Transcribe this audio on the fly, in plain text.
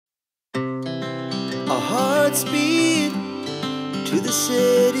Our hearts beat to the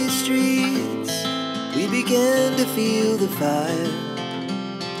city streets. We began to feel the fire.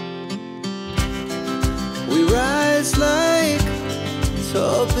 We rise like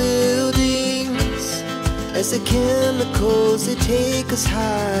tall buildings as the chemicals, they take us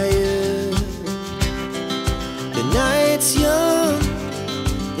higher. The night's young,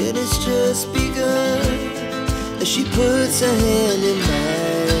 it has just begun, as she puts her hand in mine.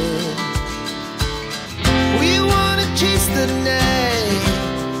 We wanna chase the night,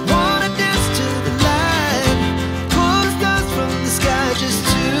 wanna dance to the light, pull the stars from the sky, just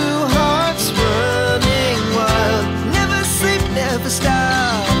two hearts running wild. Never sleep, never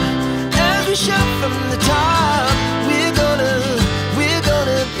stop, as we shout from the top. We're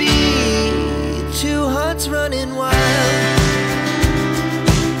gonna be two hearts running wild.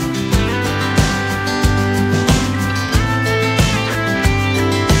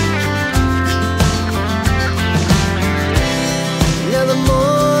 Now the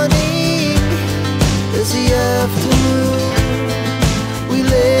morning is the afternoon. We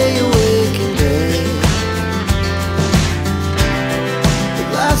lay awake in bed. The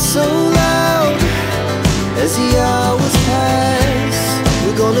laughs so loud as the hours pass.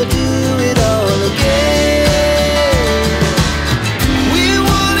 We're gonna do it all again. We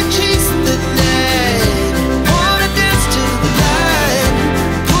wanna chase the night, wanna dance to the light,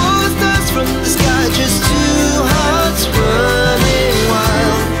 pull the stars from the sky, just two hearts running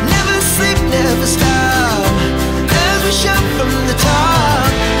wild. Never sleep, never stop, as we shout from the top.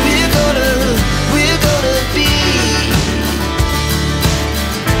 We're gonna be, we're gonna be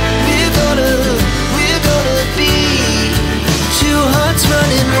two hearts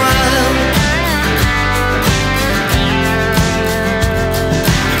running wild.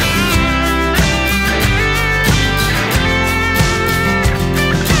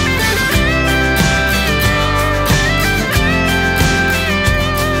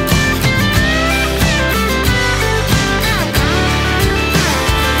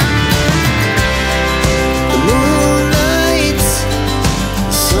 The moonlight,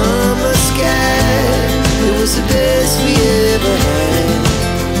 summer sky, it was the best we ever had.